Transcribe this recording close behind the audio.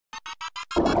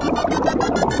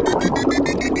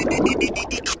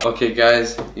Okay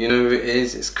guys, you know who it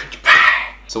is, it's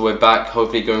So we're back,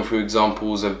 hopefully going through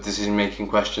examples of decision making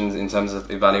questions in terms of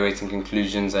evaluating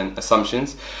conclusions and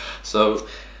assumptions. So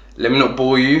let me not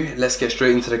bore you, let's get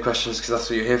straight into the questions because that's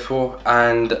what you're here for.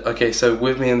 And okay, so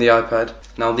with me on the iPad,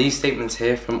 now these statements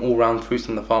here, from all round fruits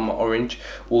on the farm are orange,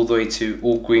 all the way to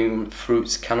all green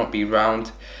fruits cannot be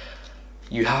round.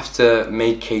 You have to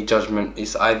make a judgment.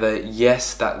 It's either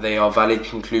yes, that they are valid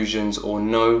conclusions, or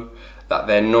no, that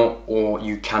they're not, or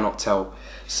you cannot tell.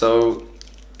 So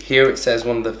here it says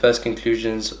one of the first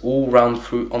conclusions, all round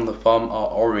fruit on the farm are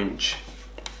orange.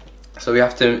 So we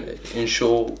have to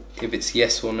ensure if it's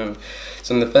yes or no.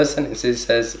 So in the first sentence it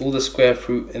says all the square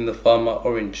fruit in the farm are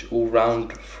orange, all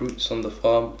round fruits on the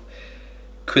farm.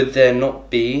 Could there not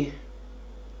be,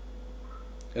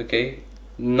 okay,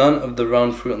 none of the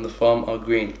round fruit on the farm are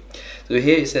green. So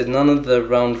here it says none of the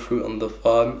round fruit on the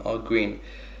farm are green.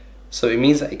 So it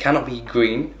means that it cannot be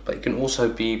green, but it can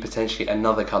also be potentially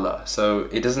another colour. So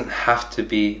it doesn't have to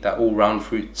be that all round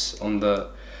fruits on the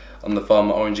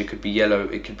farm are orange. It could be yellow,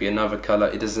 it could be another colour.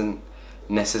 It doesn't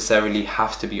necessarily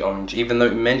have to be orange. Even though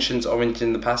it mentions orange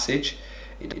in the passage,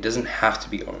 it doesn't have to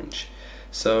be orange.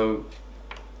 So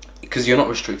because you're not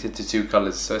restricted to two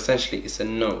colours, so essentially it's a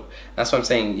no. That's what I'm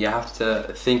saying, you have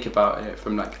to think about it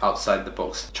from like outside the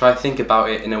box. Try to think about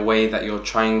it in a way that you're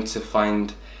trying to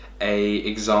find a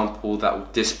example that will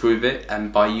disprove it,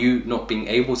 and by you not being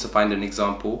able to find an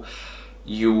example,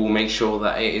 you will make sure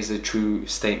that it is a true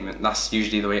statement. That's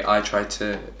usually the way I try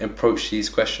to approach these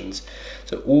questions.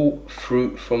 So all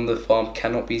fruit from the farm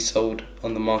cannot be sold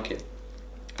on the market.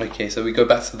 Okay, so we go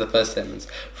back to the first sentence.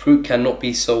 Fruit cannot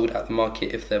be sold at the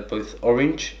market if they're both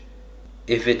orange.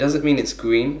 If it doesn't mean it's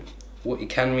green, it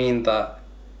can mean that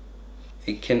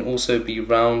it can also be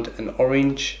round and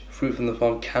orange. Fruit from the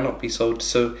farm cannot be sold,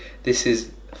 so this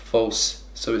is false.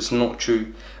 So it's not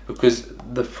true, because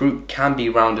the fruit can be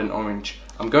round and orange.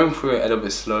 I'm going through it a little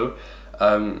bit slow,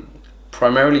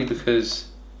 primarily because,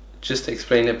 just to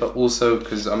explain it, but also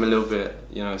because I'm a little bit,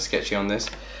 sketchy on this.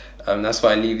 That's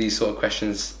why I leave these sort of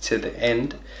questions to the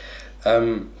end,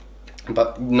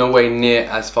 but no way near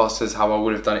as fast as how I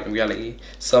would have done it in reality.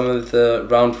 Some of the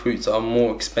round fruits are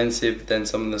more expensive than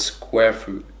some of the square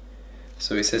fruit.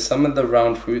 So it says some of the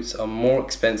round fruits are more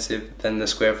expensive than the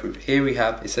square fruit. Here we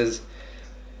have, it says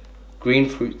green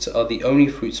fruits are the only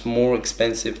fruits more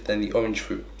expensive than the orange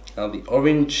fruit. Now the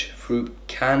orange fruit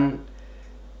can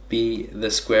be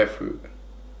the square fruit,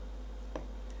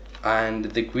 and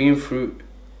the green fruit,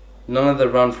 none of the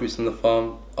round fruits on the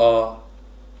farm are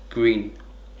green.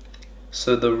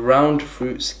 So the round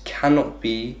fruits cannot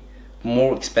be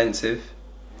more expensive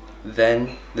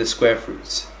than the square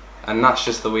fruits. And that's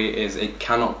just the way it is. It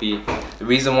cannot be. The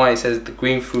reason why it says the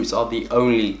green fruits are the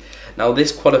only. Now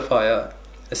this qualifier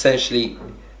essentially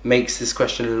makes this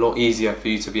question a lot easier for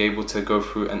you to be able to go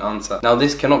through and answer. Now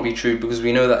this cannot be true because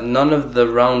we know that none of the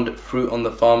round fruit on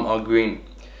the farm are green.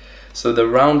 So the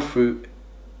round fruit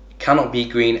cannot be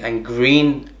green, and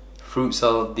green fruits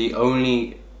are the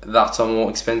only that are more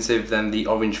expensive than the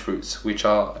orange fruits, which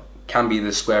can be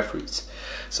the square fruits.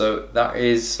 So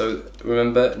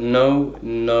remember, no,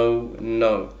 no,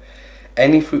 no.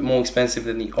 Any fruit more expensive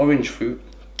than the orange fruit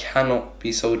cannot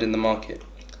be sold in the market.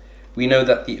 We know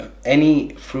that any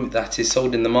fruit that is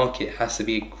sold in the market has to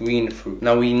be a green fruit.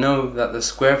 Now we know that the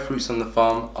square fruits on the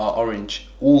farm are orange,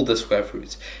 all the square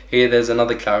fruits. Here there's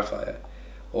another clarifier,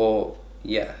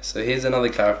 so here's another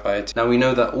clarifier. Now we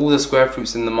know that all the square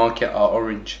fruits in the market are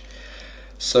orange.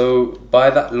 So by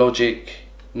that logic,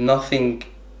 nothing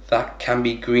that can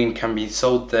be green can be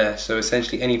sold there. So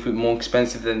essentially any fruit more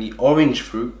expensive than the orange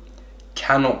fruit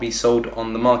cannot be sold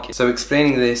on the market. So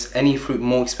explaining this, any fruit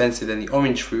more expensive than the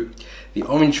orange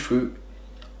fruit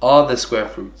are the square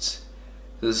fruits.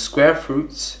 The square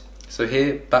fruits, so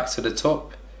here back to the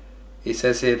top, it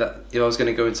says here that if I was going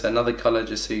to go into another color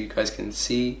just so you guys can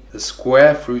see, the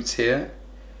square fruits here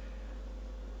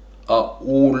are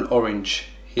all orange.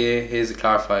 Here's a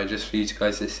clarifier just for you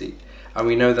guys to see. And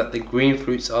we know that the green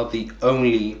fruits are the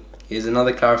only, here's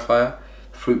another clarifier,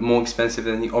 fruit more expensive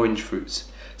than the orange fruits.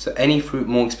 So any fruit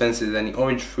more expensive than the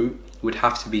orange fruit would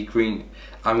have to be green.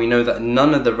 And we know that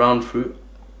none of the round fruit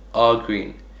are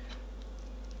green.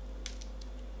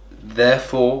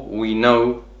 Therefore, we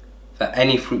know that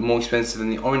any fruit more expensive than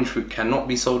the orange fruit cannot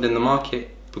be sold in the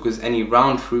market because any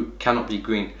round fruit cannot be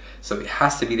green. So it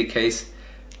has to be the case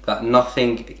that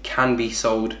nothing can be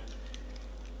sold.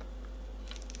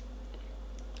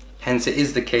 Hence it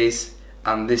is the case,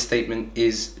 and this statement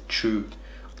is true.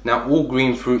 Now all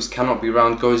green fruits cannot be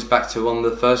round goes back to one of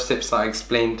the first tips that I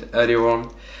explained earlier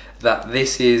on, that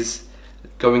this is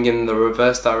going in the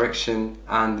reverse direction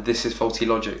and this is faulty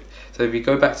logic. So if you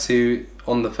go back to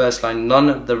on the first line, none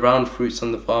of the round fruits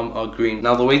on the farm are green.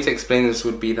 Now the way to explain this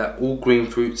would be that all green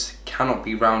fruits cannot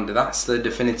be round. That's the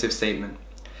definitive statement.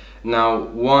 Now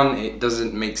one, it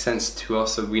doesn't make sense to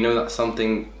us, so we know that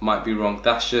something might be wrong.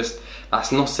 That's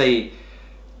not a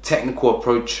technical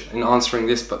approach in answering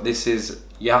this, but this is,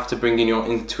 you have to bring in your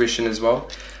intuition as well.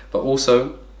 But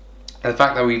also the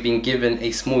fact that we've been given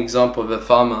a small example of a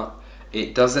farmer,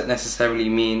 it doesn't necessarily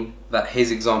mean that his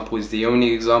example is the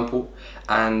only example.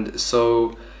 And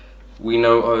so we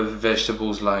know of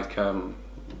vegetables like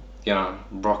you know,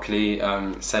 broccoli,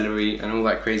 celery and all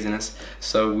that craziness,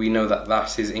 so we know that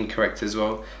that is incorrect as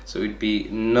well. So it would be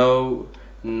no,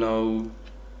 no,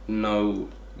 no,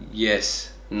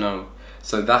 yes, no.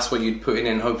 So that's what you'd put in,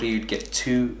 and hopefully you'd get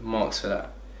 2 marks for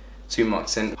that. 2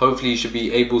 marks, and hopefully you should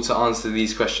be able to answer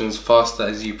these questions faster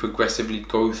as you progressively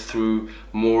go through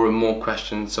more and more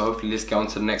questions. So hopefully let's get on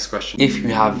to the next question. If you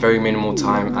have very minimal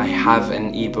time, I have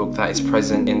an ebook that is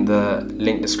present in the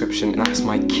link description, and that's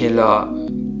my killer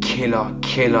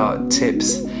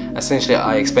tips. Essentially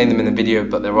I explained them in the video,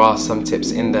 but there are some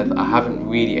tips in there that I haven't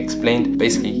really explained.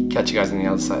 Basically, catch you guys on the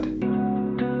other side.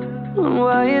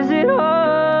 Why is it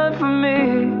hard for me